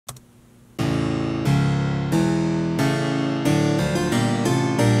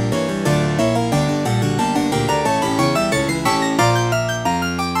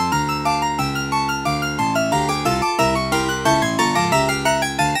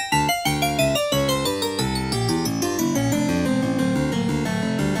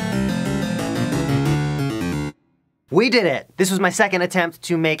We did it! This was my second attempt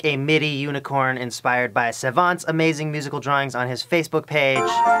to make a MIDI unicorn inspired by Savant's amazing musical drawings on his Facebook page.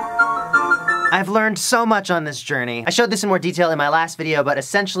 I've learned so much on this journey. I showed this in more detail in my last video, but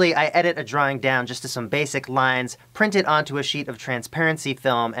essentially I edit a drawing down just to some basic lines, print it onto a sheet of transparency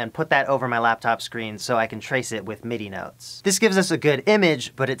film, and put that over my laptop screen so I can trace it with MIDI notes. This gives us a good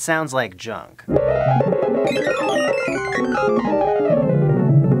image, but it sounds like junk.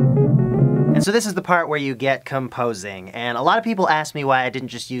 And so this is the part where you get composing, and a lot of people ask me why I didn't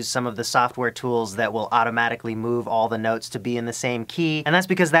just use some of the software tools that will automatically move all the notes to be in the same key, and that's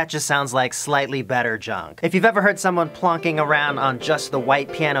because that just sounds like slightly better junk. If you've ever heard someone plonking around on just the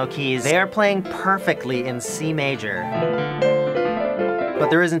white piano keys, they are playing perfectly in C major. But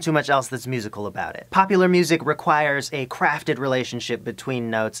there isn't too much else that's musical about it. Popular music requires a crafted relationship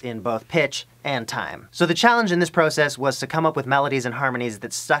between notes in both pitch and time. So the challenge in this process was to come up with melodies and harmonies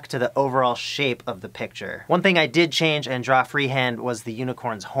that stuck to the overall shape of the picture. One thing I did change and draw freehand was the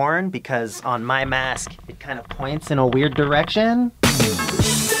unicorn's horn, because on my mask, it kind of points in a weird direction.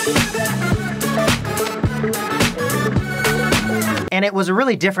 And it was a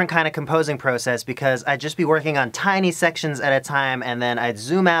really different kind of composing process because I'd just be working on tiny sections at a time, and then I'd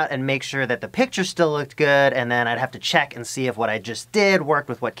zoom out and make sure that the picture still looked good, and then I'd have to check and see if what I just did worked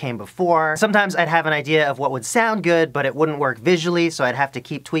with what came before. Sometimes I'd have an idea of what would sound good, but it wouldn't work visually, so I'd have to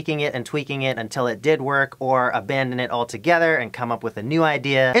keep tweaking it until it did work, or abandon it altogether and come up with a new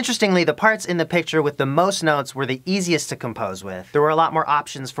idea. Interestingly, the parts in the picture with the most notes were the easiest to compose with. There were a lot more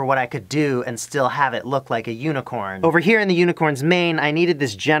options for what I could do and still have it look like a unicorn. Over here in the unicorn's mane, I needed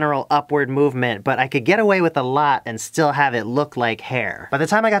this general upward movement, but I could get away with a lot and still have it look like hair. By the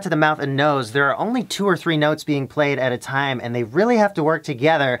time I got to the mouth and nose, there are only 2 or 3 notes being played at a time, and they really have to work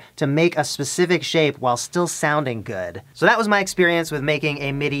together to make a specific shape while still sounding good. So that was my experience with making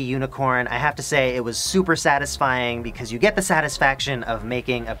a MIDI unicorn. I have to say it was super satisfying because you get the satisfaction of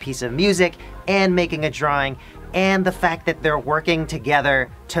making a piece of music and making a drawing, and the fact that they're working together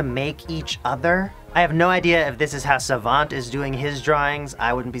to make each other. I have no idea if this is how Savant is doing his drawings.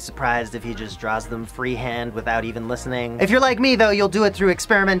 I wouldn't be surprised if he just draws them freehand without even listening. If you're like me though, you'll do it through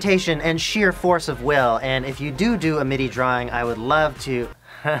experimentation and sheer force of will, and if you do a MIDI drawing, I would love to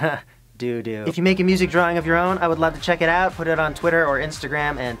If you make a music drawing of your own, I would love to check it out. Put it on Twitter or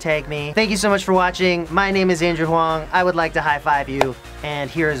Instagram and tag me. Thank you so much for watching. My name is Andrew Huang. I would like to high-five you,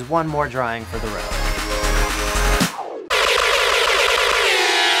 and here is one more drawing for the road.